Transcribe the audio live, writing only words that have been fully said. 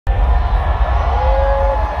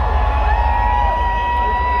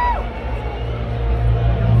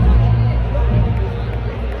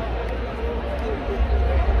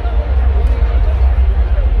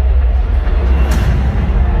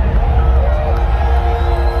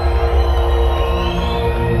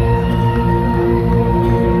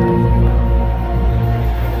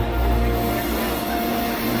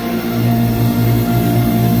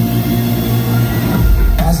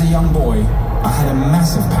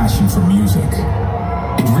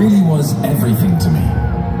everything to me.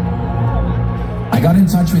 I got in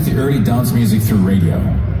touch with the early dance music through radio,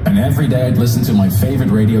 and every day I'd listen to my favorite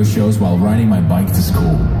radio shows while riding my bike to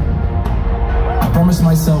school. I promised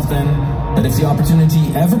myself then that if the opportunity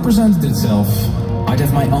ever presented itself, I'd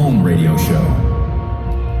have my own radio show.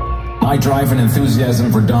 My drive and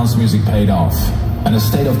enthusiasm for dance music paid off, and a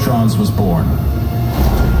state of trance was born.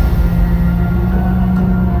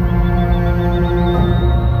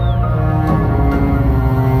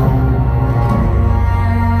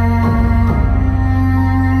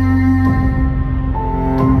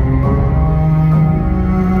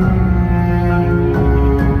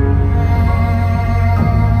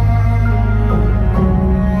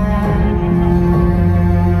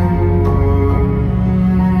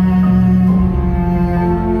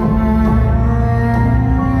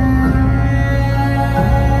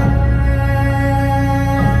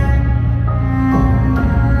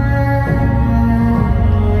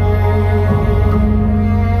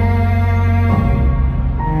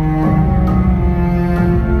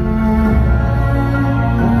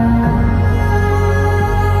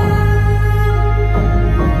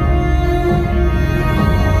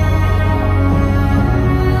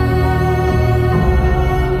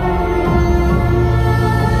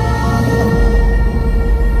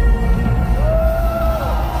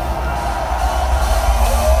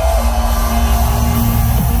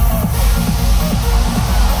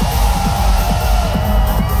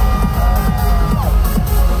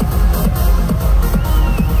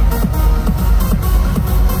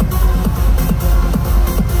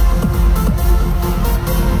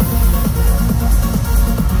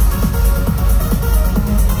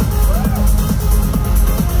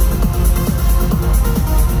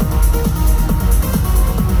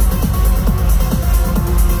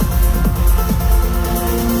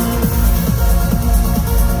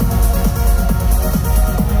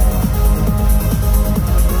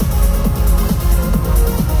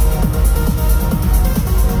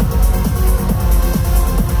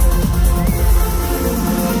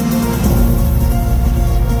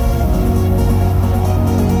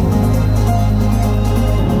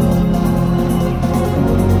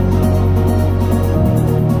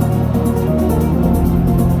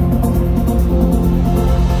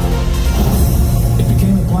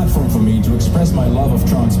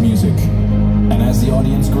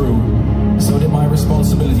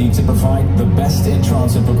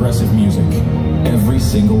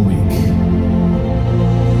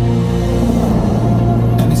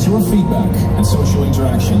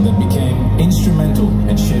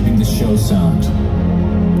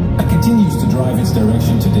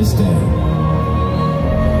 Direction to this day.